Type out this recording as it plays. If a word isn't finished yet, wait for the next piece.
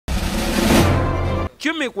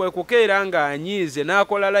Chumi kwe kukeera nga anyiize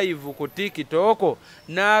n'akola live ku TikTok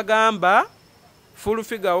n'agamba full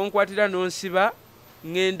figure wonkwatira nonsiba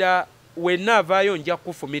ngenda wenna avaayo nja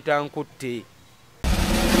kufumita nkutte.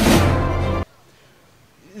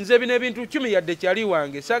 Nze bino ebintu Chumi yadde kyali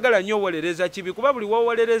wange saagala nnyo owolereza kibi kuba buli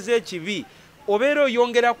wowolereza ekibi obeera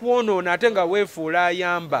oyongera kwonoona ate nga weefuula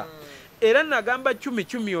ayamba. Era nagamba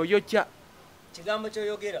Chumi oyokya. Kigambo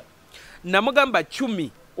ky'oyogera. Namugamba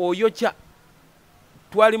Chumi oyokya.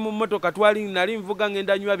 Twali mu mmotoka nali nvuga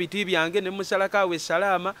ngenda nywa biti byange ne musalakawe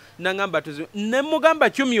salama nangamba tuzi ne mugamba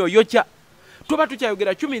Chumi oyokya. Tuba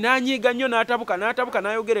tukyayogera Chumi n'anyiiga nnyo n'atabuka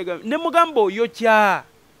n'ayogera ne mugamba oyokya.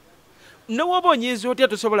 Ne woba onyiiza otya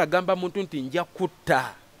tosobola gamba muntu nti nja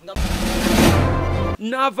kutta.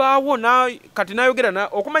 N'avaawo kati n'ayogera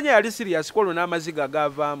okumanya yali serious kwolwo n'amaziga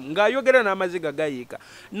gavaamu ng'ayogera n'amaziga gayiika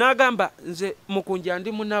n'agamba nze Mukunja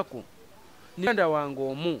ndi munaku niganda wange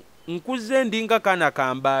omu nkuze ndinga kana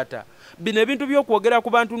kambaata bino ebintu by'okwogera ku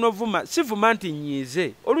bantu novuma sivuma nti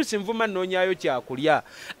nyiize oluusi nvuma nnoonyaayo kyakulya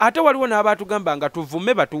ate waliwo n'abaatugamba nga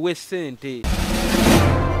tuvume batuwe ssente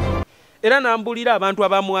era n'ambulira abantu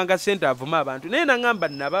abamuwanga ssente avuma abantu naye naŋŋamba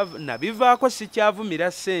nabivaako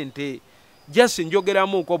sikyavumira ssente jasi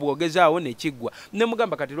njogeramuuko bwogezaawo ne kiggwa ne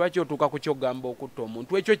mugamba kati lwaki otuuka ku kyogamba okutta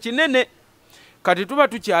omuntu ekyo kinene kati tuba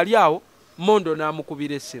tukyali awo Mondo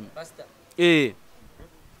n'amukubira essimu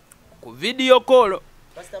ku video call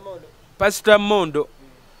Pastor Mondo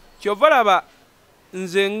kyova laba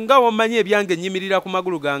nze nga wamanye ebyange nyimirira ku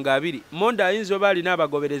magulu gange abiri Mondo ayinza oba alina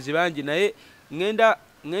abagoberezi bangi naye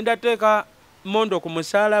ngenda teeka Mondo ku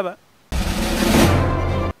musaalaba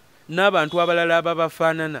n'abantu abalala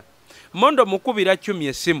ababafaanana. Mondo mukubira Chumi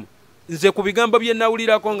essimu nze ku bigambo bye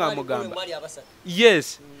nawulirako nga amugamba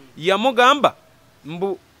yes yamugamba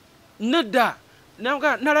mbu nedda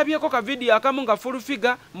nalabyeko ka video akamu nga full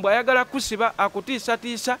figure mbu ayagala kusiba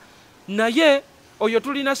akutiisatiisa naye oyo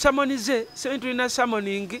tulina samonize se tulina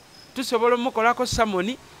summoning tusobola mukolako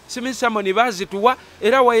samoni simi samoni bazituwa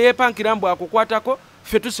era wayepankira mbu akukwatako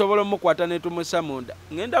ffe tusobola mukwata ne tumusamunda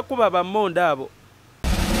ngenda kuba ba Mondo abo.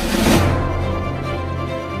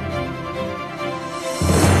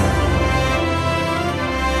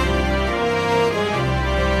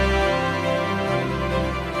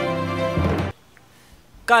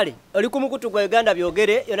 Kale oli ku mukutu gwa Uganda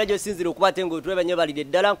byogere yonna gy'osinzira okuba ate ng'otulaba nnyo balidde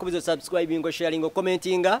ddala nkubizo subscribing sharing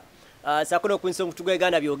commenting sakono kwinso mukutu gwa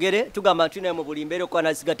Uganda byogere tugamba nti naye mu buli mbeera okuba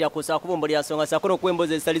nasigatya kusa kubumbulira nsonga sakono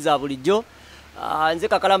kwemboza ezitali za bulijjo nze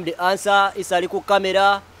Kakalamu the answer isali ku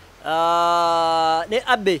kamera ne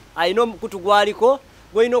Abbe ayina omukutu gwaliko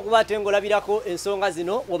gwolina okuba ate ng'olabirako ensonga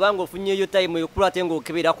zino obanga ofunyeeyo time yokuba ate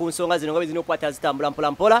ng'okebera ku nsonga zino nga bwe zina okukwata zitambula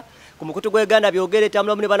mpolampola ku mukutu gwa Uganda byogere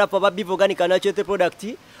tambula mu ne banafu aba Bizibu organic natural product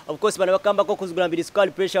of course bana bakambako okuzigula mbiri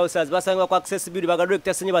squad pressure ulcers basanga ku accessibility bagadwe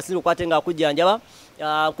kutasenye basinze okwate nga akujjanjaba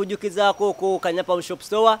kujukizaako ko Kanyapa shop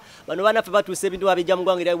store bano banafu batuuse ebintu babijja mu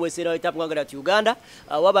gwanga era bwesera etapu gwanga lya Uganda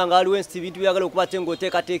wabanga waliwo ebintu byagala okuba ate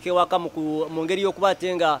ng'oteekateeka ewaka mu ngeri y'okuba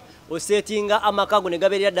ate nga osetinga amakago ne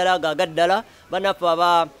gabeerera ddala agaddala banafu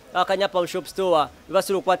aba Kanyapa shop store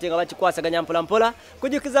basobola okukwata nga bakikwasaganya mpolampola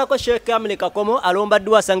kujukizaako Sheikh Amine Kakomo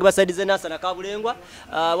alombaddwa asangibwa saidize nasa na kabulengwa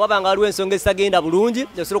wabanga waliwo ensonga ezitagenda bulungi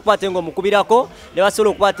osobola okukwata nga omukubirako ne basobola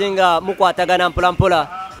okukwata nga mukwatagana mpolampola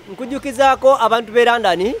nkujukizaako abantu b'e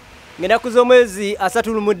London ng'ennaku z'omwezi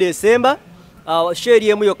 31 Desemba sheri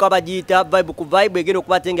emu yokka bagiyita vibe ku vibe egenda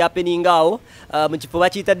okuba ate nga happening awo mu kifo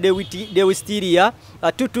bakiyita Dewisteria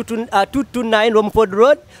 229 Romford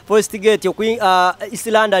Road Forest Gate East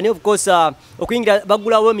London of course okuyingira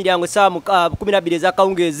bagulawo emiryango saa 12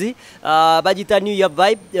 ez'akawungeezi bagiyita New Year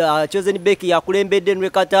vibe Chosen Beck yakulembedde Nwe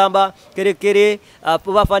Katamba Kerekere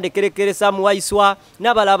bafande Kerekere Samu Waiswa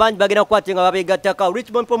n'abala abangi bagenda okuba ate nga babeegattako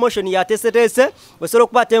Richmond promotion yateeseteese osobola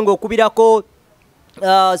okuba ate nga okubirako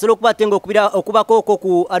solo kuba tengo okubako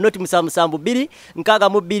ku noti musambu 2 nkaga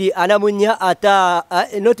mu 2 anamunya ata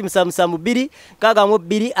noti musambu 2 nkaga mu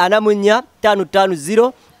 2 anamunya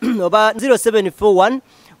 550 oba 0741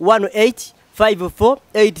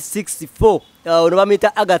 1854864 ono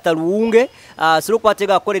bamita Agatha Luwunge solo kuba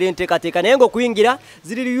tega akolera enteekateeka naye ng'okuyingira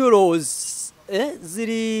ziri euros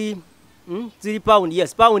ziri pound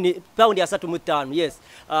yes pound ya 35 yes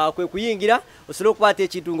kwe kuyingira osobola okukwata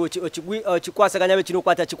ekintu ng'okikwasaganya be kino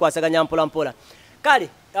okukwata kikwasaganya mpolampola kale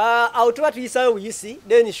awo tuba tuyisayo buyisi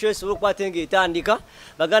then show esobola okukwata ng'etandika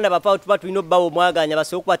baganda bapa tuba tulina obbawo omwaganya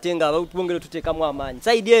basobola okukwata nga batubongere tuteekamu amaanyi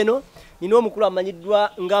saidi eno nina omukulu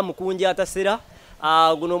amanyiddwa nga Mukunja atasera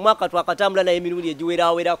guno omwaka twakatambula naye emirundi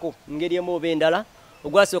egiwerawerako ngeri emu oba endala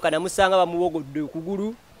ogwasooka namusanga bamuwogodde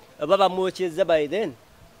okugulu baba mwokyeza by then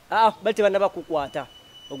bali tebannaba kukwata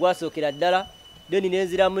ogwasookera ddala deni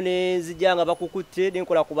nenziramu nenzijanga bakukutte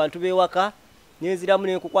nenkola ku bantu bewaka nenziramu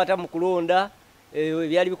nenkukwata mu kulonda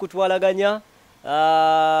byali bikutwalaganya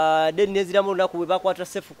deni nenziramu olunaku bwe bakwata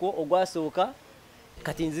sefuko ogwasooka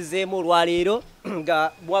kati nzizeemu olwaleero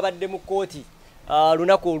nga bwabadde mu kooti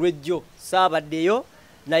lunaku olw'ejjo saabaddeyo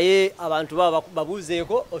naye abantu baba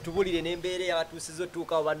babuuzeeko otubulire n'embeera yabatuusiza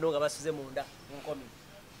otuukawo banno nga basuze munda nkomi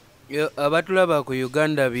abatulaba ku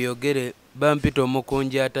Uganda byogere bampita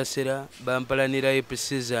Mukunja atasera bampalanira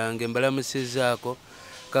EPC zange mbalamusizaako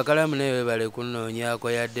KAKALAAMU naye bale kunnoonyaako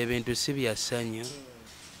yadde ebintu si bya ssanyu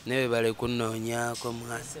naye bale kunnoonyaako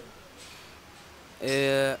mwana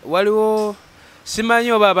waliwo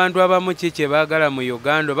simanyi oba abantu abamu kiki baagala mu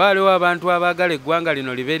Uganda baaliwo abantu abaagala eggwanga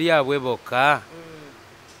lino libe lyabwe bokka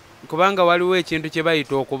kubanga waliwo ekintu kye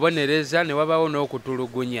bayita okubonereza ne wabawo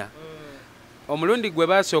n'okutulugunya omulundi gwe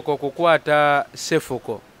basooka okukwata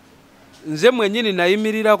sefuko nze mwennyini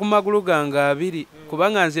nayimirira ku magulu gange abiri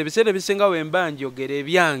kubanga nze ebiseera ebisinga wemba njogera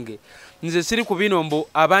ebyange nze siri ku bino mbu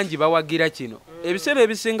abangi bawagira kino ebiseera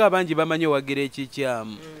ebisinga abangi bamanyi owagira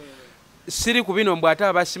ekikyamu siri ku bino mbu ate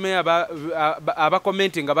abasimeyo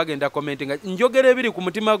abakomenti nga bagenda komenti nga njogera ebiri ku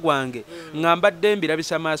mutima gwange nga mbadde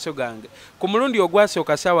mbirabisa maaso gange ku mulundi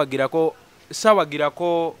ogwasooka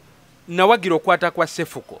sawagirako nawagira okwata kwa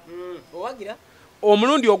sefuko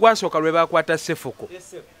omulundi ogwasooka lwe bakwata sefuko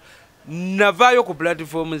navaayo ku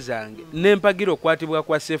platform zange nempagira okwatibwa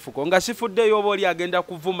kwa sefuko nga sifuddeyo oba oli agenda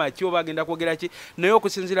kuvuma ki oba agenda kwogera ki naye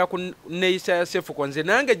okusinziira ku neeyisa ya sefuko nze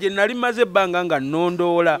nange gye nali maze ebbanga nga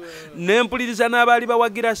nnondoola nempuliriza n'abaali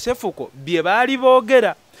bawagira sefuko bye baali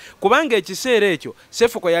boogera kubanga ekiseera ekyo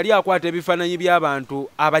sefuko yali akwata ebifaananyi by'abantu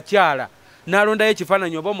abakyala n'alondayo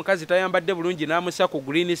ekifaananyi oba omukazi tayambadde bulungi n'amusa ku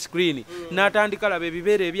green screen n'atandika laba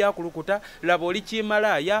ebibeera ebyakulukuta laba oli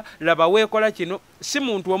kimalaaya laba weekola kino si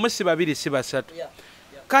muntu omu si babiri si basatu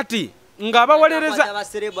kati ng'abawolereza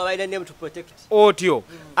otyo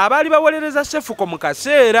abaali bawolereza sefuko mu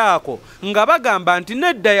kaseera ako nga bagamba nti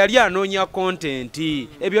nedda yali anoonya kontenti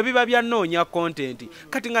ebyo biba byanoonya kontenti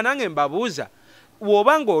kati nga nange mbabuuza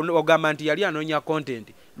wobanga ogamba nti yali anoonya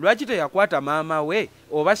kontenti lwaki teyakwata maama we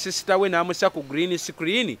oba sisita we n'amusa ku green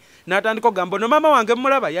screen n'atandika ogamba ono maama wange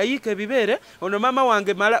mulaba yayiika ebibeere ono maama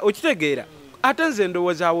wange mala okitegeera ate nze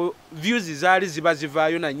ndowooza awo views zaali ziba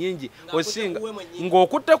zivaayo na nyingi osinga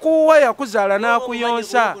ng'okutte kuwuwa yakuzaala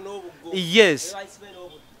n'akuyonsa yes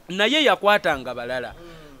naye yakwatanga balala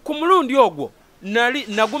ku mulundi ogwo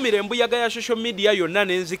nagumira embuyaga ya social media yonna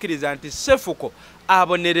nenzikiriza nti sefuko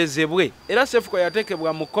abonerezebwe era sefuko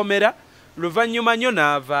yateekebwa mu kkomera luvannyuma nnyo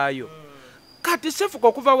n'avaayo kati sefuko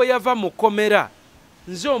okuva we yava mu kkomera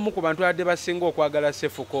nze omu ku bantu abadde basinga okwagala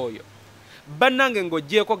sefuko oyo bannange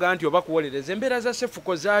ng'oggyeko gaa nti oba kuwolereza embeera za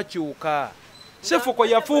sefuko zaakyuka sefuko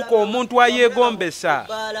yafuuka omuntu ayeegombesa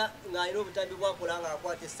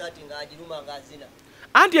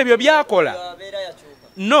anti ebyo byakola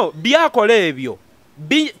no byakola ebyo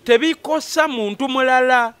tebikosa muntu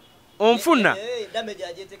mulala onfuna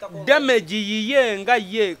damage yiye nga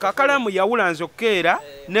ye KAKALAAMU yawula nzokkeera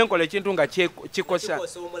nenkola ekintu nga kikosa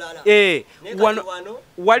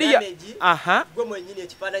waliya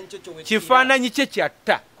kifaananyi kye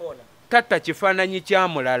kyatta tatta kifaananyi kya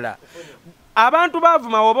mulala abantu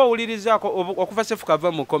baavuma oba owulirizaako okuva sefuko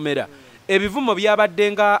ava mu kkomera ebivumo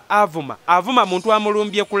byabadde nga avuma muntu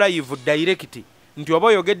amulumbye ku live direct nti oba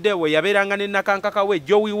oyogedde we yabeeranga ne nakankaka we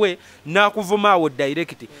jowiwe n'akuvuma awo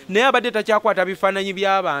direct naye abadde takyakwata bifaananyi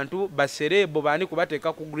by'abantu baserebo baani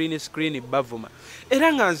kubateeka ku green screen bavuma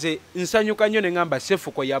era nga nze nsanyuka nnyo ne ngamba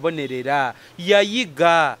sefuko yabonerera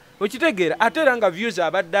yayiga okitegeera ate era nga views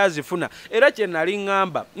abadde azifuna era kye nali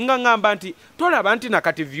ngamba nti tolaba nti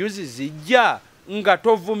nakati views zijja nga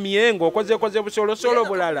tovumye ng'okozekoze busolosolo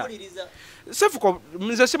bulala sefuko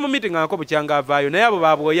nze si mu meeting ako bukyanga avaayo naye abo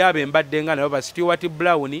babwoyabe mbadde nga nabo ba Stewart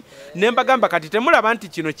Brown ne mbagamba kati temulaba nti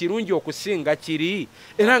kino kirungi okusinga kiri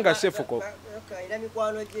era nga sefuko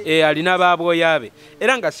alina babwoyabe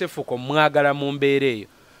era nga sefuko mwagala mu mbeera eyo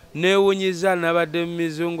neewunyiza nabadde mu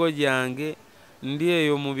mizungo gyange ndi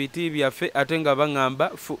eyo mu biti byaffe ate nga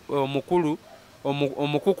baŋŋamba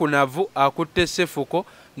omukukunavu akutte sefuko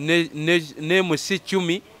ne musi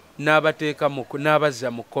Chumi n'abateeka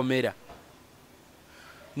n'abazza mu kkomera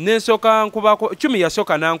nensoka nkubako Chumi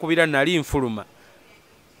yasooka nankubira nali nfuluma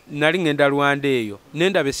nali ngenda Rwanda eyo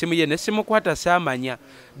nendaba essimu ye nesimukwata saamanya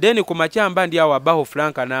then ku makyamba ndi awo abaho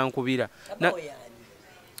Franka nankubira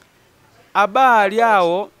aba ali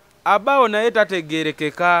awo abawo naye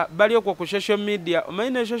tategeerekeka bali okwo ku social media omanyi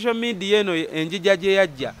ne social media eno enjija gye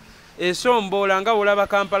yajja esombola nga olaba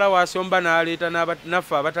Kampala wasomba n'aleeta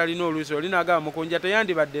naffe abatalina oluusi oli n'agamba Mukunja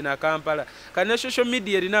teyandibadde na Kampala kati ne social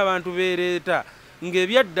media erina abantu beereeta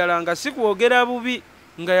ng'ebyaddala nga si kwogera bubi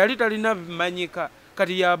nga yali talina bimanyika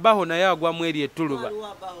kati yabaho naye agwamu eri ettuluba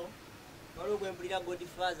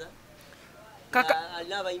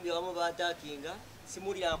alina abayimbi abamu batakinga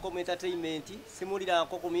simulirangako mu entertainment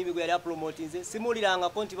simulirangako ku muyimbi gwe yali apromotinze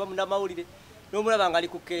simulirangako nti bamunamawulire n'omulaba nga ali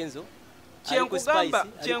ku Kenzo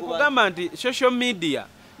kyenkugamba nti social media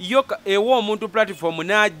yo ewa omuntu platform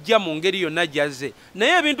n'ajja mu ngeri yonna gyazze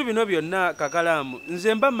naye ebintu bino byonna Kakalaamu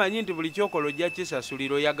nze mba mmanyi nti buli kyokola ojja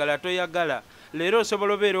kisasulira oyagala toyagala leero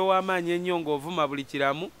osobola obeera ow'amaanyi ennyo ng'ovuma buli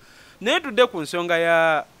kiramu naye tudde ku nsonga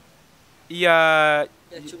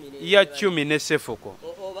ya Chumi ne Sefoko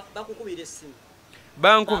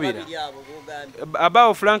bankubira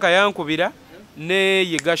abaawo Franka yankubira ne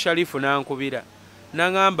Yiga Sharifu nankubira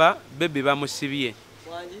nangamba bebi bamusibye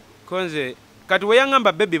konze kati we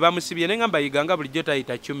yangamba bebi bamusibye ne ngamba Yiganga bulijjo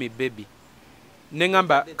tayita Chumi bebi ne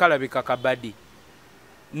ngamba kalabika kabadi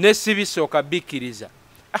ne sibisooka bikkiriza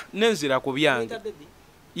nenzira ku byange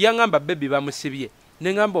yangamba bebi bamusibye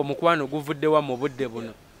ne ngamba omukwano guvuddewa mu budde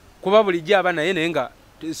buno kuba bulijjo aba naye naye nga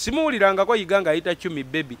simuwulirangako Yiganga ayita Chumi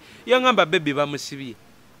bebi yangamba bebi bamusibye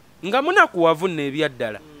nga munakuwavu nno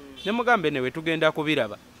ebyaddala ne mugambe newe tugenda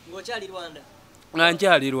kubiraba nga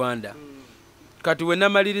nkyali Rwanda kati we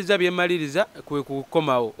namaliriza byemaliriza kwe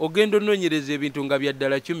kukomawo ogenda onoonyereza ebintu nga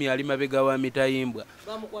byaddala Chumi ali mabega wa mitayimbwa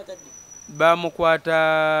bamukwata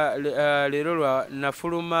leero lwa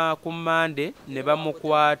nafuluma ku Mande ne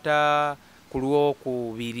bamukwata ku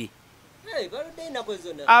Lwokubiri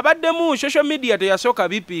abaddemu social media teyasooka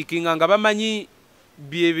bipiikinga nga bamanyi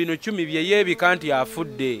bye bino Chumi bye yeebika nti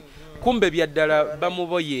afudde kumbe byaddala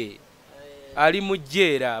bamuboye ali mu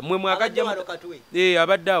jjeera mwe mwakajja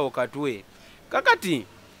abadde awo katwe kakati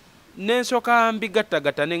nensoka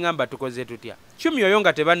mbigattagatta ne ngamba tukoze tutya Chumi oyo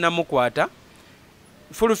nga tebannamukwata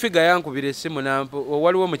fulufiga yankubira essimu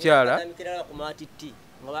waliwo mukyala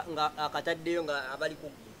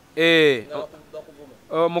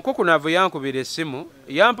mukukunavu yankubira essimu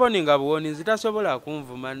yamponi nga buwoni nzitasobola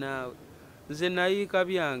kunvuma naawe nze nayiika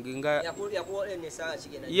byange nga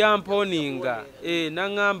yamponinga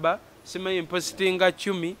nangamba simanyi mpositinga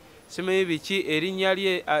Chumi simanyi biki erinnya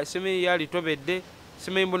lye simanyi yalitobedde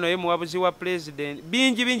simanyi mbuno ye muwabuzi wa president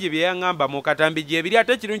bingi bye yaŋŋamba mu katambi gye biri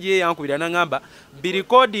ate kirungi ye yankubira nangamba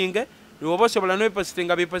birikodinge oba osobola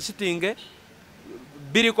n'epositinga bipositinge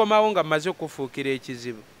birikomawo nga mmaze okufuukira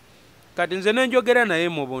ekizibu kati nze nenjogera naye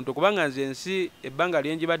mu buntu kubanga nze ensi ebbanga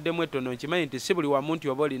lyenjibaddemu ettono nkimanyi nti si buli wamu nti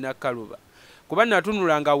oba olina kaluba kuba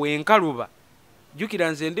natunulanga wenkaluba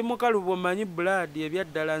jukira nze ndi mukaluba omanyi buladi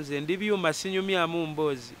ebyaddala nze ndi byuma sinyumyamu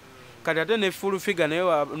mboozi kati ate ne fulufiga naye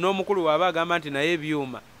n'omukulu waaba agamba nti naye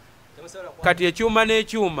ebyuma kati ekyuma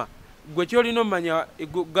n'ekyuma gwe kyolina omanya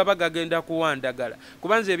gaba gagenda kuwandagala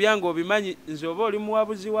kuba nze ebyange obimanyi nze oba oli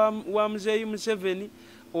muwabuzi wa muzeeyi Museveni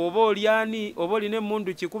oba oli ani oba olina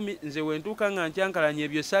emmundu 100 nze wentuuka nga nkyankalanya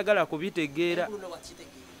ebyo saagala kubitegeera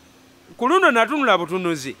ku luno natunula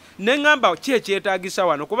butunuzi ne ngamba ki ekyetaagisa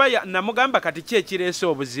wano kuba namugamba kati ki ekireese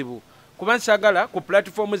obuzibu kuba nsagala ku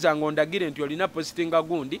platform zange ondagire nti olina positinga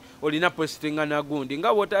gundi olina positinga na gundi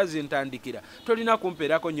nga wotazintandikira tolina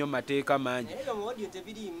kumpeerako nnyo mateeka mangi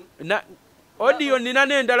audio nina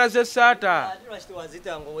n'endala z'essaata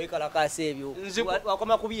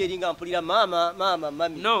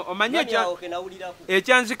no omanye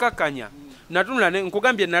ekyanzikakkanya natunula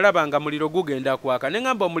nkugambye nalabanga muliro gugenda kwaka ne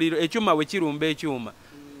ngamba omuliro ekyuma we kirumba ekyuma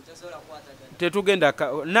tetugenda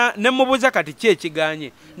ne mubuuza kati ki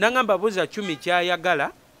ekiganye nangamba buuza Chumi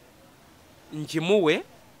kyayagala nkimuwe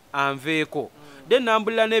anveeko then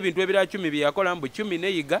nambulira n'ebintu ebira Chumi bye yakola mbu Chumi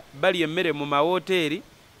ne Yiga bali emmere mu mawoteeri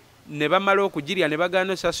ne bamala okugirya ne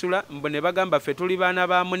bagaana osasula mbu ne bagamba ffe tuli baana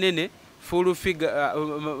ba munene fulufiga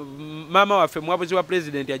maama waffe muwabuzi wa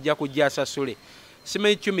pulezidenti ajja kujja asasule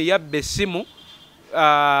simanyi Chumi yabba essimu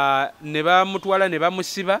ne bamutwala ne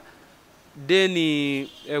bamusiba then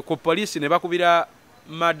ku poliisi ne bakubira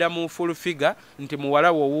madamu fulufiga nti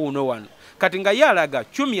muwala wo wuuno wano kati nga yalaga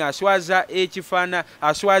Chumi aswaza ekifaana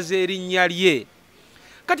aswaza erinnya lye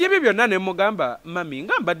kati ebyo byonna ne mugamba mami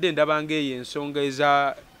nga mbadde ndabanga eyo ensonga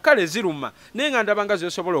eza kale ziruma naye nga ndabanga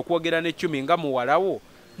zosobola okwogera ne Chumi nga muwalawo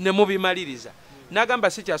ne mubimaliriza n'agamba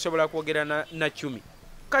sikyasobola kwogera na Chumi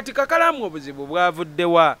kati Kakalaamu obuzibu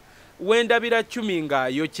bwavuddewa wendabira Chumi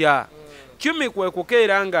ng'ayokya Chumi kwe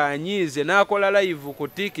kukeera ng'anyiize n'akola live ku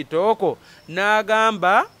TikTok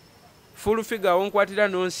n'agamba fulufiga wonkwatira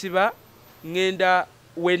n'onsiba ngenda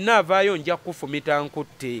wenna avaayo nja kufumita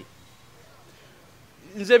nkutte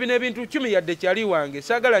nze bino ebintu Chumi yadde kyali wange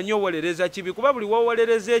saagala nnyo owolereza kibi kuba buli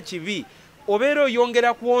wowolereza ekibi obeera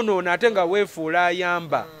oyongera kwonoona ate nga weefuula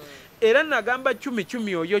ayamba era nagamba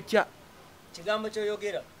Chumi oyokya kigambo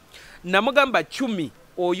kyoyogera namugamba Chumi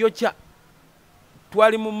oyokya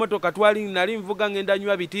twali mu mmotoka nali nvuga ngenda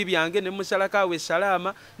nywa biti byange ne musalakaawe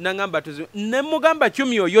salaama nangamba ne mugamba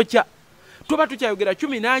Chumi oyokya tuba tukyayogera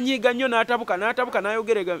Chumi n'anyiiga nnyo n'atabuka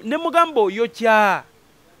n'ayogera ne mugamba oyokya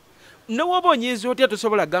ne woba onyiiza otya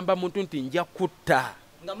tosobola gamba muntu nti nja kutta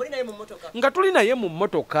nga tuli naye mu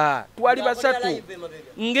mmotoka twali basatu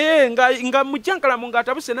nga mukyankalamu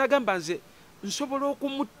ng'atabuse n'agamba nze nsobola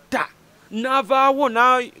okumutta n'avaawo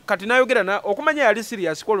kati n'ayogera okumanya yali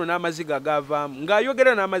sirias kwolwo n'amaziga gavaamu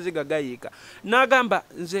ng'ayogera n'amaziga gayiika n'agamba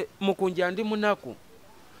nze Mukunja ndi munaku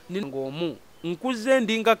ng'omu nkuze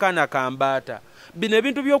ndinga kaana kambaata bino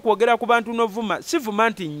ebintu by'okwogera ku bantu novuma sivuma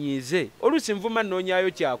nti nyiize oluusi nvuma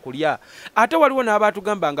nnoonyaayo kyakulya ate waliwo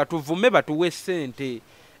n'abaatugamba nga tuvume batuwe ssente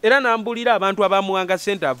era n'ambulira abantu abamuwanga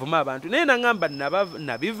ssente avuma abantu naye naŋŋamba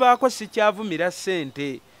nabivaako sikyavumira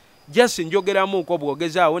ssente jasi njogeramuuko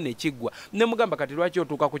bwogezaawo ne kiggwa ne mugamba kati lwaki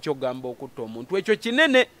otuuka ku kyogamba okutta omuntu ekyo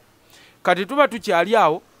kinene kati tuba tukyali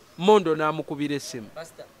awo Mondo n'amukubira essimu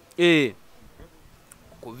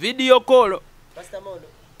ku vidiyo koolo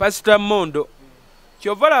Pastor Mondo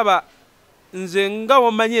kyova laba nze nga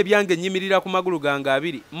womanyi ebyange nyimirira ku magulu gange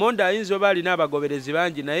abiri Mondo ayinza oba alina abagoberezi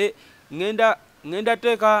bangi naye ngenda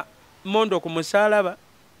teeka Mondo ku musaalaba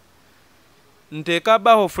nteeka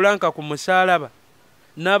baho Franka ku musaalaba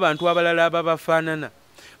n'abantu abalala ababafaanana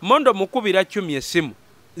Mondo mukubira Chumi essimu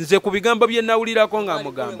nze ku bigambo bye nawulirako nga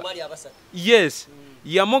amugamba yes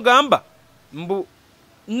yamugamba mbu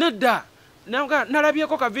nedda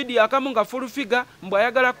nalabyeko ka vidiyo akamu nga full figure mbu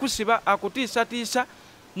ayagala kusiba akutiisatiisa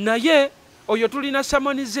naye oyo tulina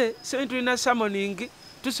samoni ze tulina samoning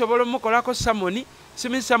tusobola omukolako samoni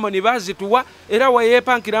simi samoni bazituwa era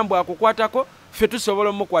weyeepankira mbu akukwatako ffe tusobola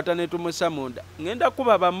omukwata ne tumusamunda ngenda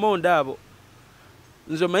kuba bamonda abo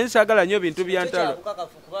nze omanyi saagala nnyo bintu byantalo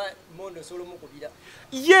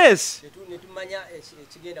yes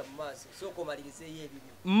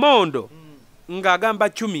Mondo ng'agamba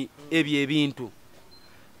Chumi ebyo ebintu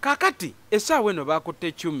kakati essaawa eno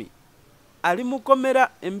baakutte Chumi ali mukomera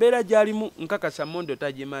embeera gy'alimu nkakasa Mondo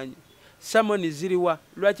tagimanyi samoni ziriwa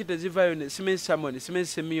lwaki tezivayo ne simenyi samoni simenyi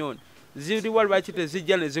semiyoni ziriwa lwaki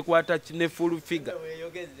tezijja ne zikwata ne full figure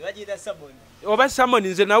oba samoni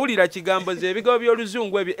nze nawulira kigambo ze ebigambo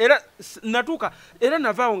by'oluzungu ebyo era natuuka era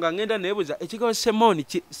navaawo nga ngenda neebuuza ekigambo semoni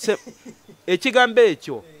ekigambo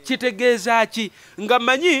ekyo kitegeeza ki nga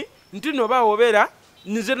manyi nti noba obeera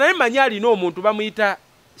nze naye manyi alina omuntu bamuyita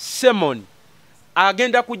semoni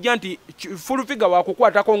agenda kujja nti full figure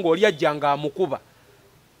wakukwatako ng'oli ajja ng'amukuba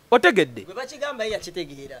otegedde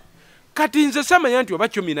kati nze samanya nti oba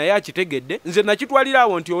Chumi naye akitegedde nze nakitwalira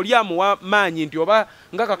awo nti oli amuwa maanyi nti oba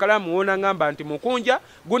nga KAKALAAMU wona ngamba nti Mukunja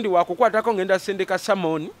gundi wakukwatako ngenda sendeka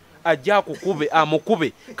samoni ajja akukube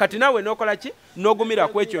amukube kati nawe nokola ki nogumira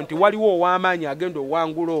ku ekyo nti waliwo ow'amaanyi agenda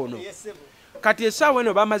owangula ono kati essaawa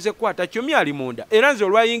eno bamaze kukwata Chumi ali munda era nze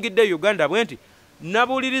olwayingidde Uganda bwe nti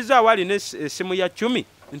nabuuliriza awali n'essimu ya Chumi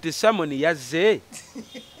nti samoni yazze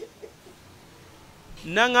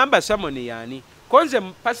naŋŋamba samoni yaani konze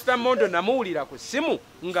Pastor Mondo namuwulira ku ssimu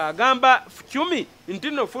ng'agamba Chumi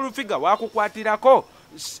nti no full figure wakukwatirako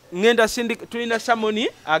ngenda tulina samoni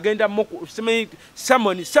agenda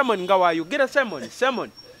samoni nga wayogera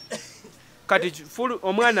samoni kati full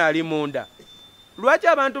omwana ali munda lwaki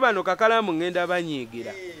abantu bano KAKALAAMU ngenda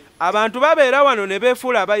banyiigira abantu babeera wano ne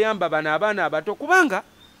beefuula abayamba bano abaana abato kubanga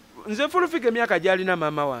nze full figure emyaka gyalina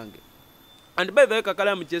maama wange and by the way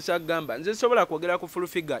KAKALAAMU kyesa gamba nze sobola kwogera ku full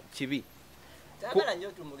figure kibi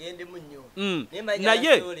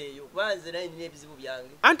naye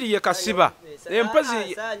anti ye kasiba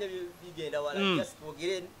empozi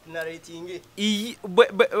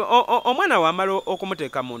omwana wamala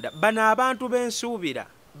okumuteeka munda bano abantu b'ensuubira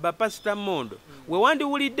ba Pastor Mondo we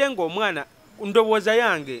wandiwulidde ng'omwana ndowooza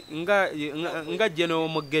yange nga jeno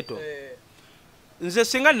mu ghetto nze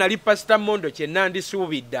singa nali Pastor Mondo kye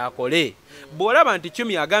nandisuubidde akole bw'olaba nti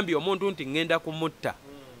Chumi agambye omuntu nti ngenda kumutta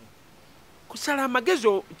kusala amagezi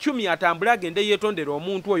Chumi atambula agende yeetondera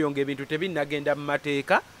omuntu oyo ng'ebintu tebinnagenda mu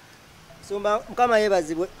mateeka Sumba Mukama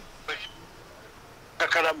yeebazibwe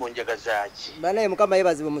KAKALAAMU njagazaaki banaye Mukama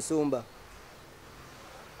yeebazibwe Musumba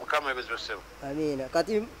Mukama yeebazibwe sebo Amina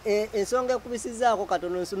kati ensonga ekubisizaako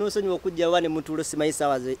katono n'osonyiwa okujja wa ne mutuulo simanyi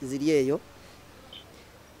ssaawa ziri eyo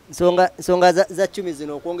nsonga za Chumi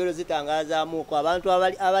zino okwongera zitangazaamuuko abantu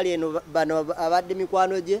abali eno bano abadde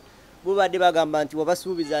mikwano gye bubadde bagamba nti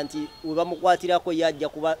wabasuubiza nti webamukwatirako yajja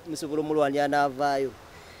kuba musobola omulwanira n'avaayo.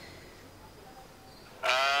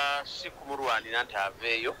 Si kumulwanira nti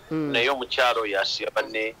aveeyo naye omukyalo oyo asiba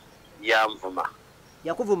banne yanvuma.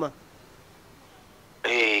 Yakuvuma?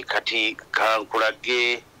 Kati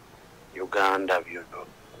kankulage Uganda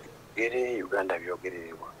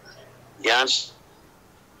byogererebwa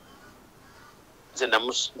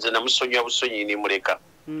nze namusonyiwa busonyi nimuleka.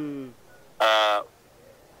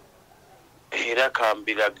 Era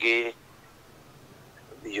kambirage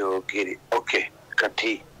byogere. Okay,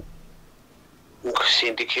 kati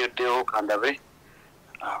nkasindikiddeho kandabe.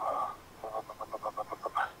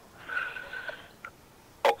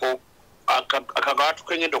 Akagaatu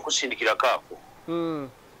kengenda okusindikira kaako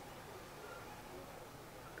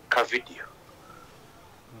ka video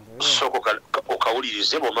soko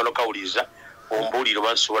okawulirize bw'omala okawuliriza ombuulire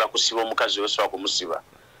oba nsobola kusiba omukazi oyo osobola kumusiba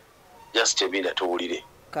just ebinda tuwulire.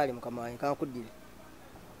 Kale mukama wange kankuddire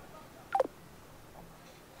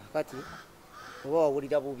kati oba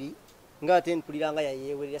wawulira bubi ng'ate mpulira nga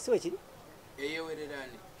yayeewerera siwe kiri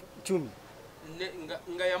eyewererani Chumi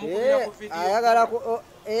nga yamukubira ku video ayagala ku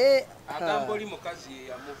agamba oli mukazi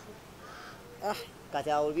yamufu. Kati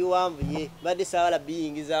awo biwanvuye badde saala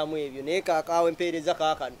biyingizaamu ebyo naye kaakaawo empeereza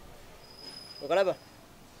kaakano okalaba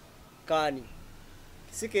kaani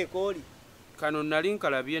sikekooli kano nali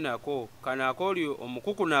nkalabye nako kano akooli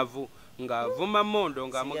omukukunavu ng'avuma Mondo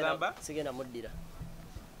ng'amugamba sigenda muddira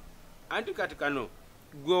anti kati kano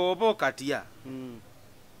gwe oba okatya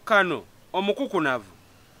kano omukukunavu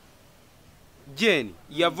Jeni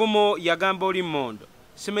yavumo yagamba oli Mondo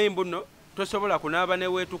simanyi mbuno tosobola kunaaba ne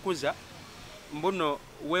weetukuza mbuno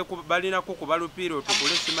balina kukuba lupiira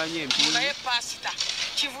otukule simanyi empiira naye pasita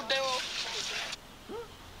kivuddewo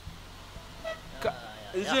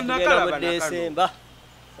nze nakalaba Desemba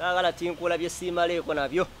saagala tinkulabye siimaleeko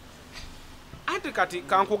nabyo. Anti kati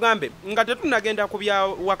kankugambe nga tetunagenda ku bya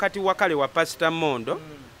wakati wakale wa Pastor Mondo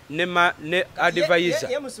ne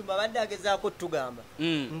advisor ye musumba badde agezaako tugamba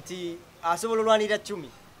nti asobola olwanira Chumi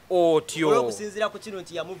otyo olw'okusinziira ku kino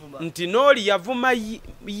nti yamuvuma nti n'oli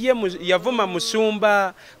yavuma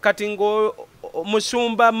musumba kati ngo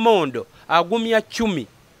musumba Mondo agumya Chumi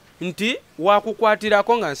nti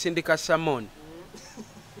wakukwatirako nga nsindika Samoni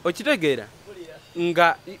okitegeera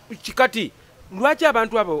nga kikati lwaki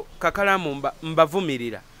abantu abo kakalaamu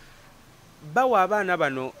mbavumirira bawa abaana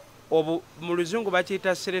bano mu luzungu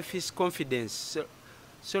bakiyita self confidence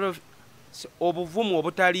obuvumu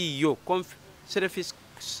obutaliiyo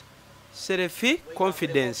self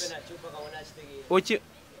confidence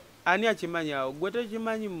ani akimanyi awo gwe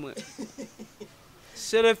tekimanyi mmwe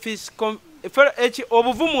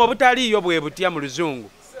obuvumu obutaliiyo bwe butya mu luzungu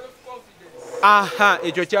aha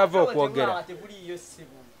ekyo kyava okwogera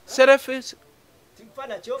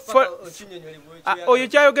oyo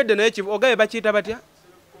kyayogedde naye ogaye bakiyita batya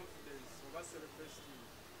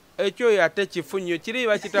ekyo yate kifunyo kiri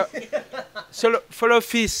bakiyita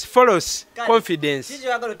false confidence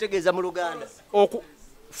kikyagala otegeeza mu Luganda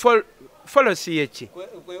false yeki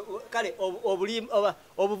kale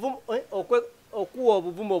obuvumu okuwa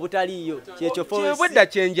obuvumu obutaliiyo kyekyo kyebwedda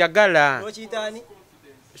kyenjagala okiyitaani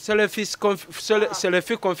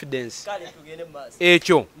self confidence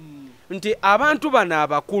ekyo nti abantu bano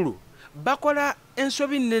abakulu bakola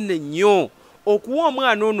ensobi nnene nnyo okuwa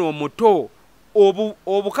omwana ono omuto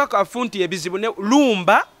obukakafu nti ebizibu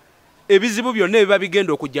lumba ebizibu byonna ebiba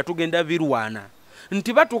bigenda okujja tugenda birwana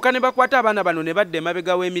nti batuuka ne bakwata abaana bano ne badde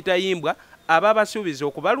emabega w'emitayimbwa aba basuubiza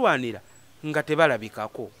okubalwanira nga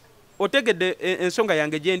tebalabikako otegedde ensonga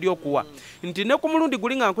yange gye ndi okuwa nti ne ku mulundi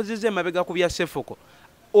guli nga nkuzizza emabega ku bya sefuko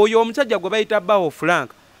oyo omusajja gwe bayita Bawo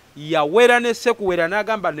Frank yawera ne sekuwera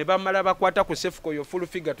n'agamba ne bamala bakwata ku sefuko yo full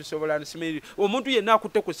figure tusobola nsimiri omuntu yenna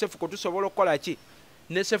akutte ku sefuko tusobola okukola ki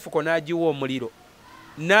ne sefuko n'agiwa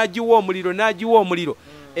omuliro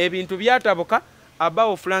ebintu byatabuka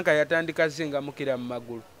Bawo Frank yatandika zinga mukira mu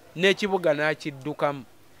magulu n'ekibuga n'akiddukamu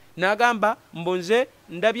n'agamba mbunze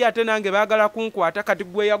ndabye ate nange baagala kunkwata kati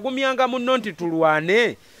gwe yagumyanga munno nti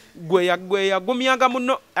tulwane gwe yagumyanga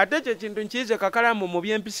munno ate ekyo kintu nkiyize kakalaamu mu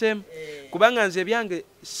byempisemu kubanga nze byange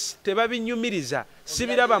tebabinyumiriza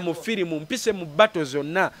sibiraba mu firimu mpise mu bato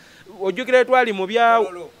zonna ojjukira twali mu bya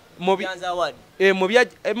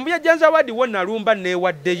Janzawadi wonna lumba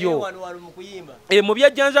neewaddeyo mu bya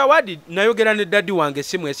Janzawadi nayogera ne daddy wange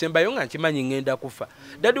simu esembayo nga nkimanyi ngenda kufa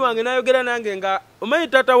daddy wange nayogera nange nga omanyi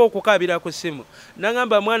taatawo okukabira ku simu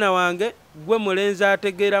nagamba mwana wange gwe mulenzi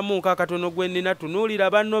ategeeramu nkakatono gwe nnina tunuulira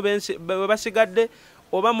banno bwe basigadde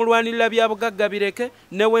oba mulwanirira bya bugagga bireke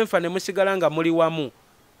ne wenfa ne musigala nga muli wamu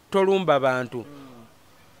tolumba bantu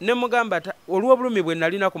ne mugamba olw'obulumi bwe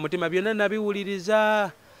nalina ku mutima byonna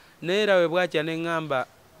nabiwuliriza naye era we bwakya ne ŋŋamba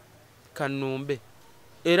kannumbe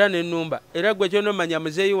era nennumba era gwe kyonomanya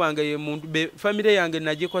muzeeyi wange ye muntu famire yange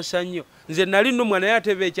nagikosa nnyo nze nali nnumwa naye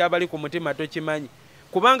atebe ekyabali ku mutima tokimanyi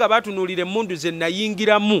kubanga batunuulira emmundu ze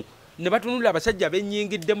nayingiramu ne batunuulira abasajja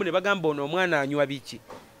bennyingiddemu ne bagamba ono omwana anywa biki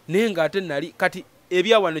naye ng'ate nali kati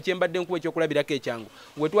ebyawano kyembadde nkuwa ekyokulabirako ekyangu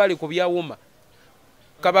we twali ku byawuma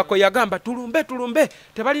Kabako yagamba tulumbe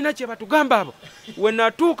tebalina kye batugamba abo we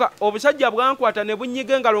natuuka obusajja bwankwata ne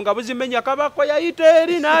bunyiga engalo nga buzimenya Kabako yayita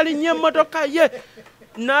eri n'alinnya emmotoka ye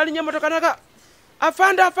naga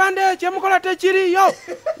afande kyemukola tekiriyo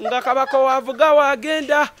nga Kabako wavuga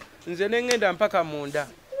wagenda nze ne ŋŋenda mpaka munda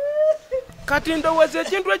kati ndowooza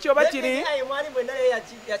ekintu ekyo bakiri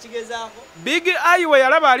Big Eye we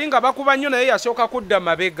yalaba ali nga bakuba nnyo naye yasooka kudda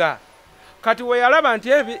mabega kati we yalaba nti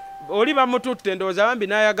oli bamututte ndowooza bambi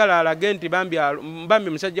n'ayagala alage nti bambi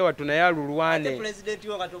musajja wattu naye alulwane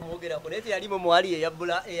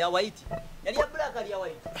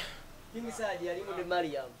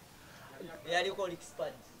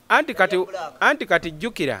anti kati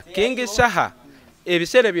jjukira King Saha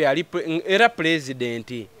ebiseera bye yali era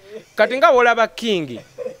pulezidenti kati nga wolaba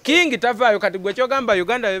King tavaayo kati gwe kyogamba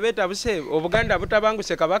Uganda bebeetabuse Obuganda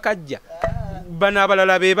butabanguse Kabaka Ajja bano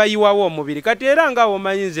abalala be bayiwawo omubiri kati era nga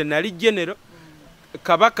omanyi nze nali genero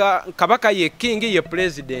Kabaka ye King ye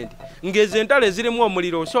pulezidenti ngeze entale zirimu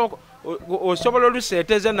omuliro osobola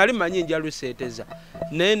oluseeteza nali manyi nja luseeteza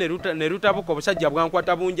naye ne rutabuka obusajja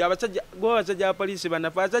bwankwata bungi abasajja ba poliisi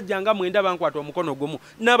banafa abasajja nga 9 bankwata omukono gumu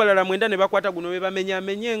n'abalala 9 ne bakwata guno be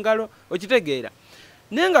bamenyamenya engalo okitegeera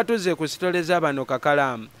naye nga tuze kusitoleza bano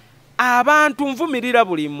kakalaamu abantu nvumirira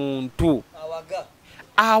buli muntu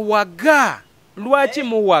awaga lwaki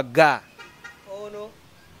muwaga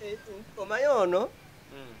omanyi ono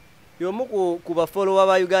y'omu ku bafolowa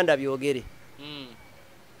ba Uganda byogere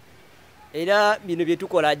era bino bye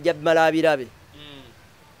tukola ajja bimala abirabe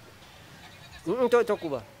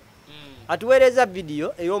tokuba atuweereza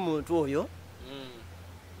vidiyo ey'omuntu oyo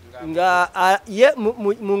nga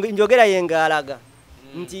njogera ye ng'alaga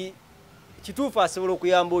nti kituufu asobola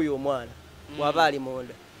okuyamba oyo omwana bw'aba ali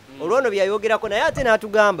munda olwono byayogerako naye ate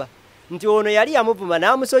n'atugamba nti ono yali yamuvuma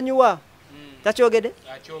n'amusonyiwa takyogedde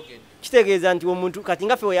kitegeeza nti omuntu kati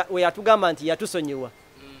nga ffe we yatugamba nti yatusonyiwa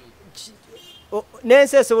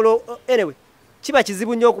n'ensi esobola anyway kiba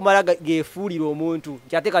kizibu nnyo okumala geefuulira omuntu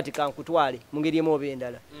nti ate kati kankutwale mu ngeri emu oba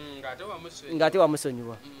endala ng'ate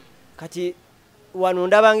wamusonyiwa kati wano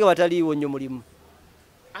ndabange wataliiwo nnyo mulimu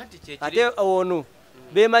ate ono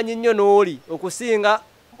beemanyi nnyo n'oli okusinga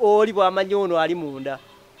oli bw'amanyi ono ali munda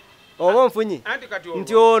oba nfunye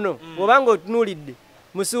nti ono obanga otunuulidde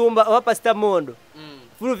musumba oba pasita Mondo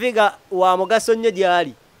fulufiga wa mugaso nnyo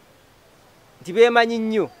gy'ali nti beemanyi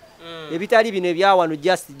nnyo ebitali bino ebyawano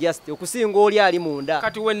just okusinga oli ali munda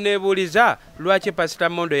kati we neebuuliza lwaki pasita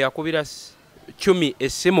Mondo yakubira Chumi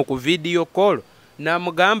essimu ku video call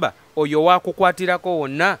n'amugamba oyo wakukwatirako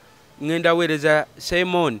wonna ngenda weereza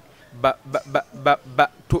Simon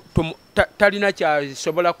talina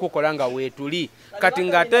kyasobola kukola nga weetuli kati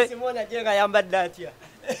ngate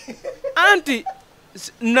anti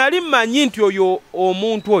nali manyi nti oyo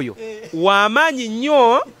omuntu oyo wamaanyi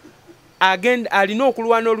nnyo alina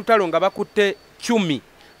okulwana olutalo nga bakutte Chumi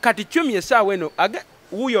kati Chumi essaawa eno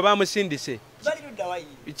wuuyo bamusindise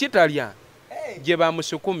kitalya gye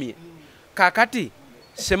bamusukumye kakati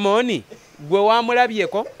Simoni gwe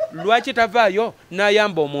wamulabyeko lwaki tavaayo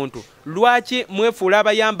n'ayamba omuntu lwaki mwefuula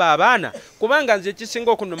abayamba abaana kubanga nze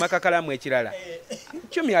kisinga okunuma kakalaamu ekirala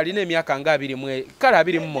Chumi alina emyaka nga 26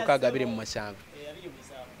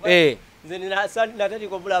 27 nze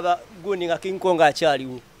natandika obulaba gundi nga King Kong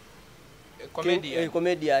akyaliwo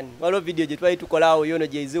comedian waliwo video gye twali tukolaawo yono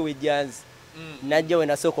gyeizewo ejjanzi najja we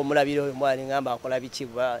nasooka omulabira oyo mwali ngamba akola biki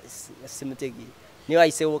simutegire niyo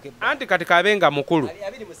ayisewoke anti kati kabenga mukulu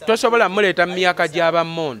tosobola muleeta mu myaka gy'aba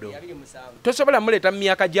Mondo tosobola muleeta mu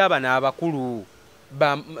myaka gy'abana abakulu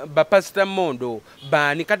ba pasita Mondo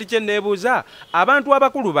baani kati kye neebuuza abantu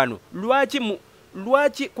abakulu bano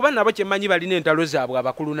lwaki kuba nabo kyemanyi balina entalo zaabwe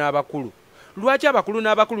abakulu n'abakulu lwaki abakulu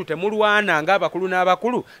n'abakulu temulwana nga abakulu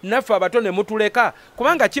n'abakulu naffe abato ne mutuleka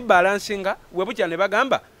kubanga kibalansinga we bukya ne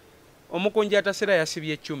bagamba omukunja atasera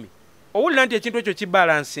yasibye 10 owulira nti ekintu ekyo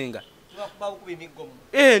kibalansinga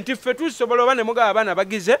nti ffe tusobola oba ne mugaba abaana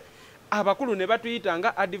bagize abakulu ne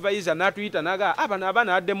batuyitanga advisor n'atuyita naga abana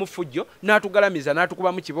abaana adde mu fujjo n'atugalamiza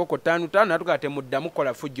n'atukuba mu kiboko 5 n'atugaa temuddamu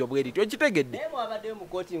kukola fujjo bweriti okitegedde naye mwabaddeyo mu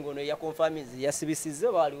kooti ngono yakonfamize yasibisizza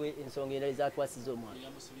oba waliwo ensonga endala ezatwasiza omwana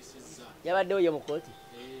yabaddewo ye mu kooti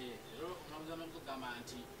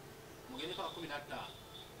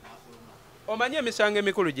omanye emisango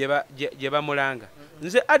emikulu gye bamulanga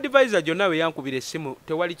nze advisor gyonna we yankubira essimu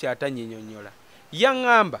tewali kyatanyinyonnyola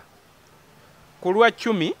yaŋŋamba ku lwa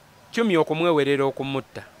Chumi okumwewerera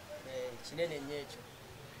okumutta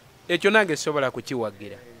ekyo nange sobola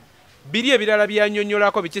kukiwagira biri ebirala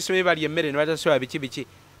byannyonnyolako bikisome bali emmere ne batasobola biki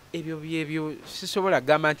ebyo byebyo sisobola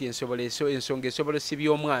gamba nti ensonga esobola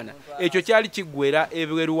sibya omwana ekyo kyali kiggwera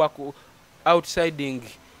ebweru wa outsiding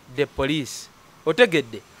the police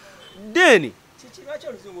otegedde then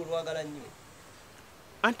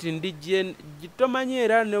anti ndijje tomanyi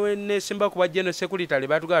era nesimba kuba general secretary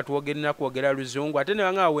batugala tuwogerera kwogera luzungu ate ne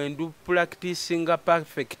banga wendu practicing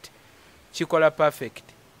perfect kikola perfect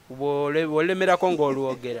wolemerako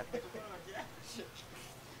ng'olwogera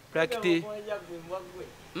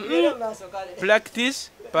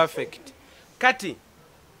practice perfect kati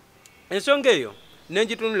ensonga eyo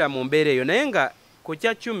nengitunula mu mbeera eyo naye nga ku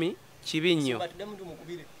kya Chumi kibi nnyo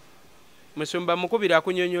musumba mukubira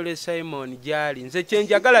akunyonyola Simon gyali nze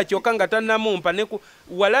kyenjagala kyokka nga tannamumpa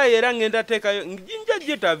wala era ngenda teekayo njinja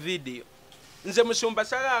gita video nze musumba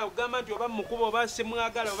sala gamba nti oba mukuba oba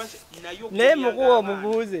simwagala oba naye mukuba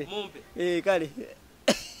omubuuze kale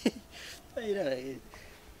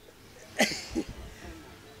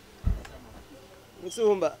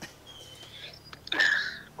musumba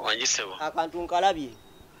wanjisebo akantu nkalabye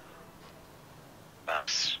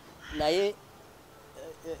naye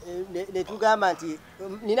netugamba nti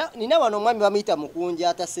nina wano omwami bamuyita Mukunja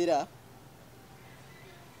atasera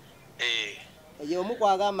ye omu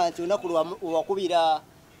kwagamba nti olunaku lwakubira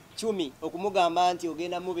Chumi okumugamba nti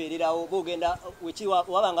ogenda mubeererawo bogenda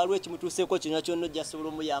wabanga lwekimutuuseeko kyonna kyonna ojja sobola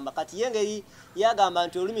omuyamba kati ye ngeri yagamba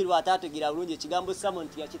nti olulimi lwataategeera bulungi ekigambo Simon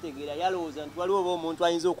nti yakitegeera yalowooza nti waliwo oba omuntu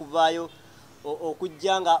ayinza okuvaayo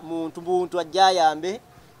okujja nga muntu ajja ayambe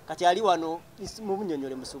kati ali wano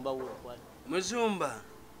mumunyonyole musumba wokwali muzumba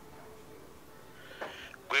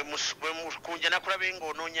gwe Mukunja nakulabe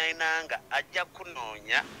ng'onoonya inanga ajja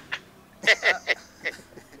kunoonya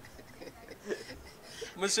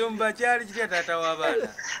musumba kyali kitya taata w'abaana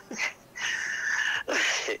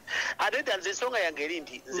ate nze ensonga yange eri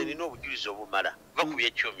nti nze nina obujulizi obumala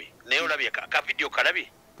bakubye Chumi naye olabye ka vidiyo kalabye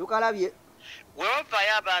tukalabye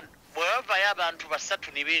bwebavaayo abantu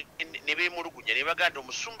basatu ne beemulugunya ne baganda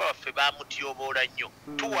omusumba waffe baamutyoboola nnyo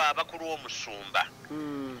tuwa abakulu w'omusumba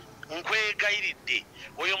nkwegayiridde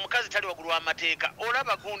oyo omukazi tali waggulu w'amateeka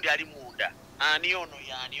olaba gundi ali munda ani ono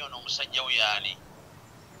yaani ono omusajja we yaani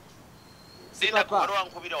linda kubalwa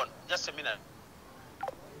nkubira ono just a minute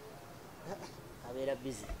abeera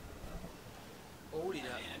busy owulira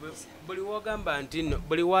buli wogamba nti nno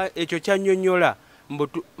buli wa ekyo kyannyonnyola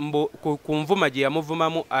ku nvuma gye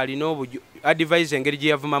yamuvumamu alina advise engeri gye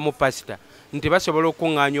yavumamu pasita nti basobola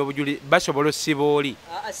okuŋŋaanya obujuli basobola ossiba oli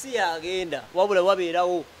si yagenda wabula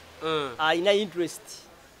wabeerawo alina interest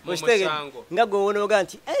nga gwe wonoga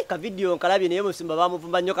nti ka vidiyo nkalabye naye musumba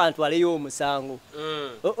bamuvumba nnyo kantwaleyo omusango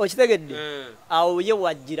okitegedde awo ye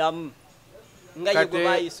wajjiramu nga ye gwe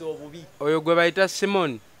bayisa obubi oyo gwe bayita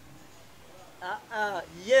Simon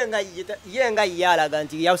ye nga ye alaga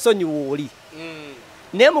nti yasonyiwa oli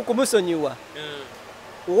naye mu kumusonyiwa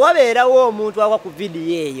wabeerawo omuntu awa ku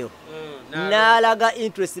vidiyo eyo n'alaga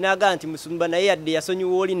interest n'aga nti musumba naye yadde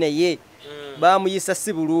yasonyiwa oli naye bamuyisa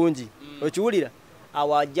si bulungi okiwulira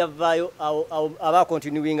awo ajja vaayo aba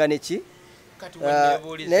continuinga neki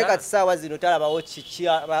naye kati saawa zino talabawo kiki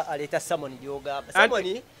aleeta Simon gy'ogamba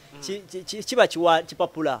Simon kiba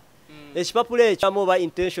kipapula ekipapula ekyo amuba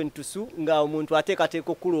intention tusu nga omuntu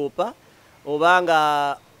ateekateeka okuloopa oba nga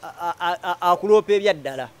akuloopa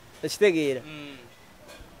ebyaddala ekitegeera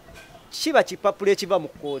kiba kipapula ekiva mu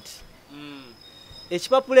kkooti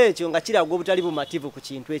ekipapula ekyo nga kiraga obutali bumativu ku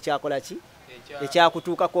kintu ekyakola ki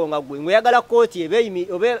ekyakutuukako nga gwe ng'oyagala kkooti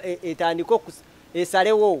oba etandika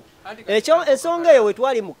esalewo ekyo ensonga eyo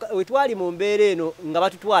wetwali mu mbeera eno nga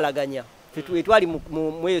batutwalaganya wetwali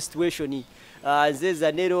mu eyo situation nze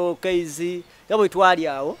Zanero Kaizi nga bwe twali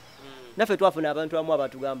awo naffe twafuna abantu amu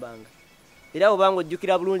abatugambanga era obanga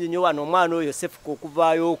ojjukira bulungi nnyo wano omwana oyo Sefuka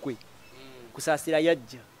okuvaayo kwe kusaasira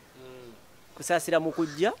yajja kusaasira mu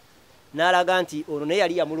kujja n'alaga nti ono naye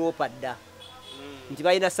yali yamuloopa dda nti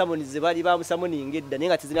balina Simon ze bali bamusamoninga edda naye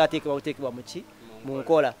nga tizinateekebwa muki mu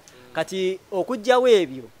nkola kati okujjawo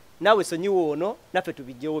ebyo naawe sonyiwa ono naffe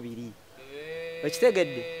tubijjewo biri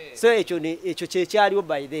ekitegedde so ekyo kyekyaliwo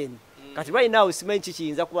by then kati right now simanyi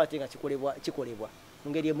kikiyinza kuba ate nga kikolebwa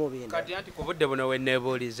mu ngeri emubenda kati anti ku budde buno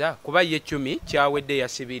wenneebuuliza kuba ye Chumi kyawedde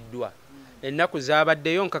yasibiddwa ennaku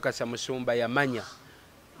zaabaddeyo nkakasa musumba yamanya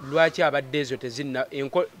lwaki abadde ezo tezina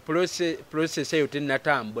process eyo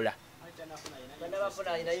tennatambula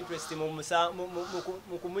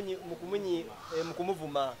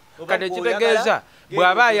kati kitegeeza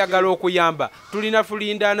bw'aba ayagala okuyamba tulina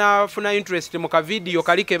fulinda n'afuna interest mu kavidiyo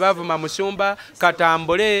kali ke bavuma musumba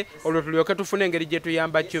katambule olwo tulyoke tufune engeri gye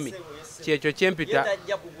tuyamba Chumi kyekyo kyempita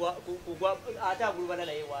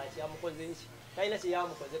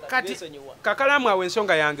kati kakalaamu awo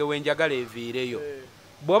ensonga yange wenjagala eviireyo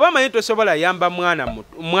bw'oba manyi tosobola yamba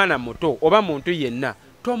mwana muto oba muntu yenna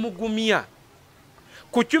tomugumya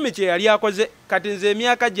ku Chumi kye yali akoze kati nze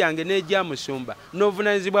emyaka gyange n'egya musumba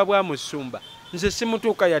n'obuvunaanyizibwa bwa musumba nze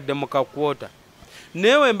simutuuka yadde mu kakwota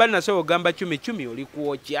naye wemba nasobola ogamba Chumi oli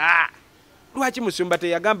kwokya lwaki musumba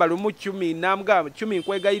teyagamba lumu Chumi namugamba Chumi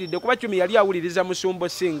nkwegayiridde kuba Chumi yali awuliriza musumba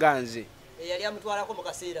osinga nze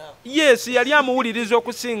yes yali amuwuliriza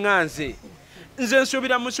okusinga nze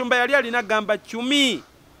nsuubira musumba yali alina gamba Chumi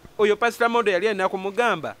oyo pasita Mondo yali alina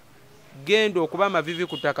kumugamba genda okuba amavivi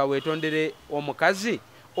ku ttaka weetondere omukazi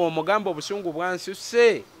omugamba obusungu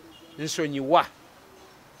bwansuse nsonyiwa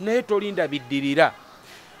naye tolinda biddirira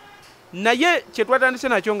naye kye twatandise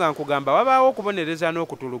nakyo nga nkugamba wabaawo okubonereza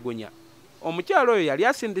n'okutulugunya omukyalo oyo yali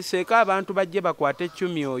asindiseeko abantu bajje bakwate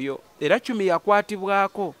Chumi oyo era Chumi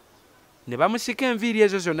yakwatibwako ne bamusika enviiri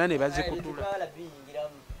ezo zonna ne bazikutula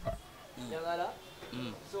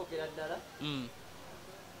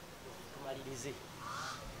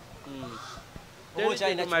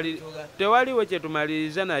tewaliwo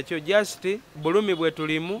kyetumaliriza nakyo just bulumi bwe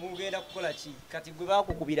tulimu mugenda kukola ki kati gwe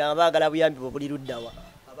bakukubira abaagala buyambi buli luddawa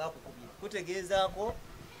abakukubira kutegeezaako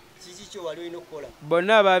kiki kyo wali olina okukola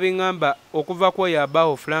bonna ababiŋŋamba okuva ku oyo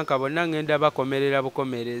abaho Franka bonna ngenda bakomerera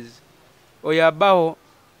bukomerezi oyo abaho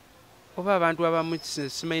oba abantu abamu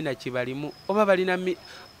simanyi kibalimu oba balina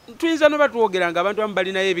tuyinza noba tuwogera nga abantu abamu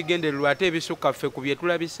balinayo ebigendererwa ate ebisukka ffe ku bye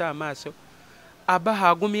tulabisa amaaso abaho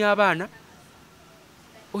agumya abaana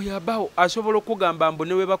oyo abaho asobola okugamba mbu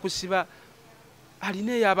newe bakusiba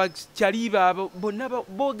alina eyo abakyalibe abo bonna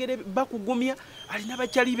boogere bakugumya alina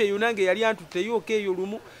abakyalibe eyo nange yali antuteyooka eyo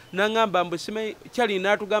lumu naŋŋamba mbu simanyi kyali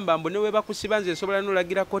n'atugamba mbu newe bakusiba nze nsobola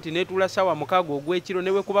nolagira kooti netuula ssaawa 6 ogw'ekiro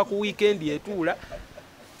newe kuba ku wiikendi etuula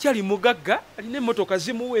kyali mugagga alina emmotoka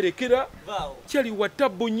zimuwerekera kyali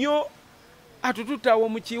wattabu nnyo atututaawo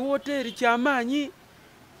mu kiwooteeri ky'amaanyi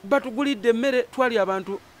batugulidde emmere twali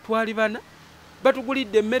abantu twali bana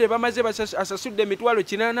batugulidde emmere bamaze asasudde emitwalo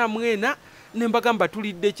 84 ne mbagamba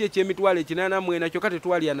tulidde ki ekyemitwalo 84 kyokka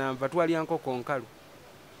tetwalya nanva twalya nkoko nkalu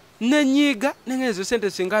nenyiiga nengezo sente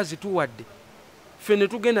singa zituwadde ffe ne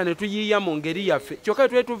tugenda ne tuyiiya mu ngeri yaffe kyokka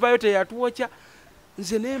twetuvayo teyatuwokya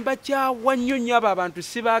nze nemba kyawa nnyo nnyo abo abantu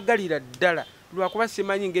sibaagalira ddala lwakuba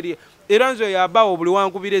simanyi ngeri era nze oyo abaawo buli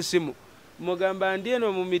wankubira essimu mugamba ndi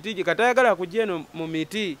eno mu miti gye katayagala kujja eno mu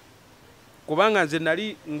miti kubanga nze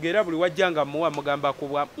nali ngera buli wajjanga muwa mugamba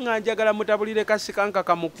kubwa nga njagala mutabulire kasikanka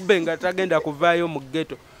kamukube nga tagenda kuvaayo mu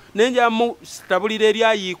ghetto nenja mu tabulire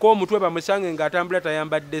eryayiika omutwe bamusange ng'atambula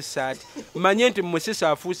tayambadde essaati manye nti musisa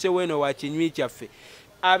afuuse weno wa kinywi kyaffe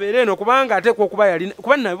abeere eno kubanga ateekwa okuba yalina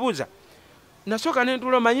kuba nabuuza nasooka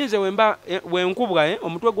nentulo manyize wenkubwa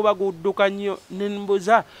omutwe guba gudduka nnyo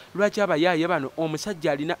nembuza lwaki abayaaye bano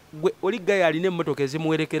omusajja alina gwe oligayo alina emmotoka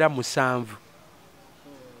ezimuwerekera 7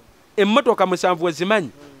 emmotoka 7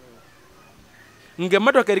 wezimanyi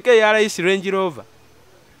ng'emmotoka eriko eya Raisi Range Rover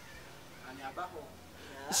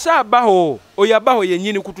saabaho oyo abaho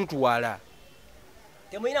yennyini kututwala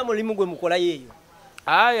temulina mulimu gwe mukolayo eyo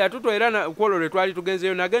aya tutwera kwolwo lwe twali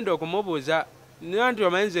tugenzeyo nagenda okumubuuza nanti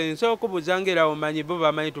omanyize nsobola okubuuza ngera omanyi bo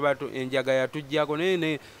bamanyi tuba enjaga yatujjako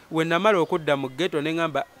naye we namala okudda mu ghetto ne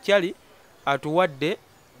ŋŋamba kyali atuwadde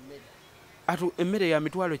emmere ya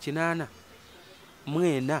mitwalo 8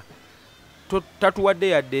 mwena tatuwadde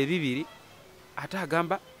yadde 2 ate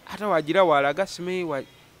agamba ate wagira walaga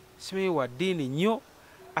simanyi wa ddiini nnyo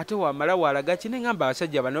ate wamala walaga ki ne ŋŋamba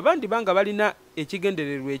abasajja bano bandi banga balina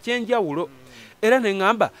ekigendererwa ekyenjawulo era ne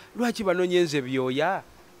ŋŋamba lwaki bano nyenze byoya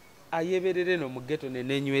ayeberere no mu ghetto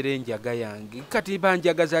nenenywera enjaga yange kati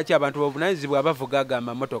banjagaza ki abantu b'obuvunaanyizibwa abavuga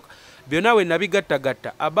agamba motoka byonna we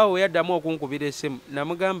nabigattagatta abawo yaddamu okunkubira essimu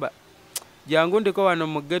namugamba jangu ndiko wano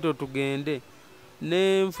mu ghetto tugende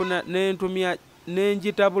nenfuna nentumya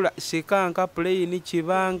nenjitabula sikanka plane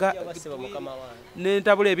kibanga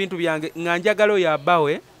nentabula ebintu byange nga njagala oyo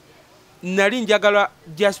abawe nali njagala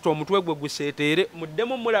just omutwe gwe guseeteere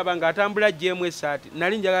muddemu mulaba ng'atambula jemu esaati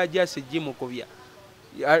nali njagala just gimukubya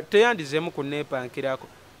teyandizemu kunepankirako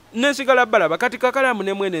nensigala balaba kati kakalaamu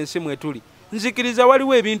ne mwene ensi mwe tuli nzikiriza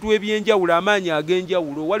waliwo ebintu ebyenjawulo amaanyi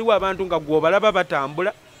ag'enjawulo waliwo abantu nga gwobalaba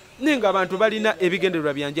batambula nenga abantu balina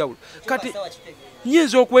ebigendererwa byanjawulo kati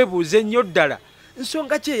nyinza okwebuuza ennyo ddala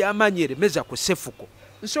nsonga ki ey'amaanyi eremeza ku ssefuko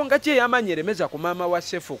nsonga ki ey'amaanyi eremeza ku maama wa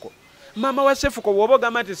Sefuko? Maama wa Sefuko bw'oba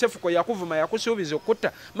ogamba nti Sefuko yakuvuma yakusuubiza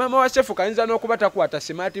okutta, maama wa Sefuko ayinza n'okuba takwata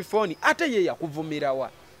smartphone ate ye yakuvumira wa?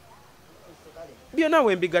 Byonna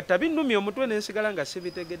we mbigatta binnumya omutwe ne nsigala nga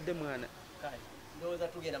sibitegedde mwana.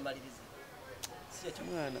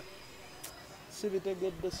 Mwana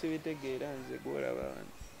sibitegedde nze gw'olaba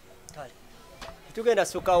wano. Tugenda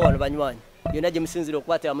sukaawo wano banywanyi byonna gye musinzira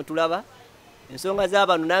okukwatira mutulaba. Ensonga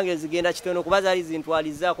z'abantu nange zigenda kitono kuba zaali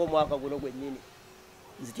zintwalizaako omwaka guno gwennyini.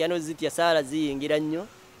 Nzitya n'ozitya saala ziyingira nnyo.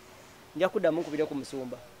 Nja kuddamu nkubire ku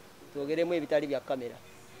musumba twogeremu ebitali bya kamera.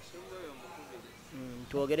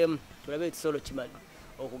 Twogeremu tulabe ekisolo kimali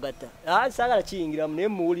okugatta. Saagala kiyingiramu naye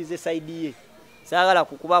muwulize sayidi ye. Saagala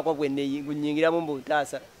kukubaako gwennyingiramu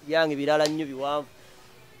mbutaasa byange birala nnyo biwanvu.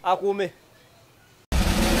 Akuume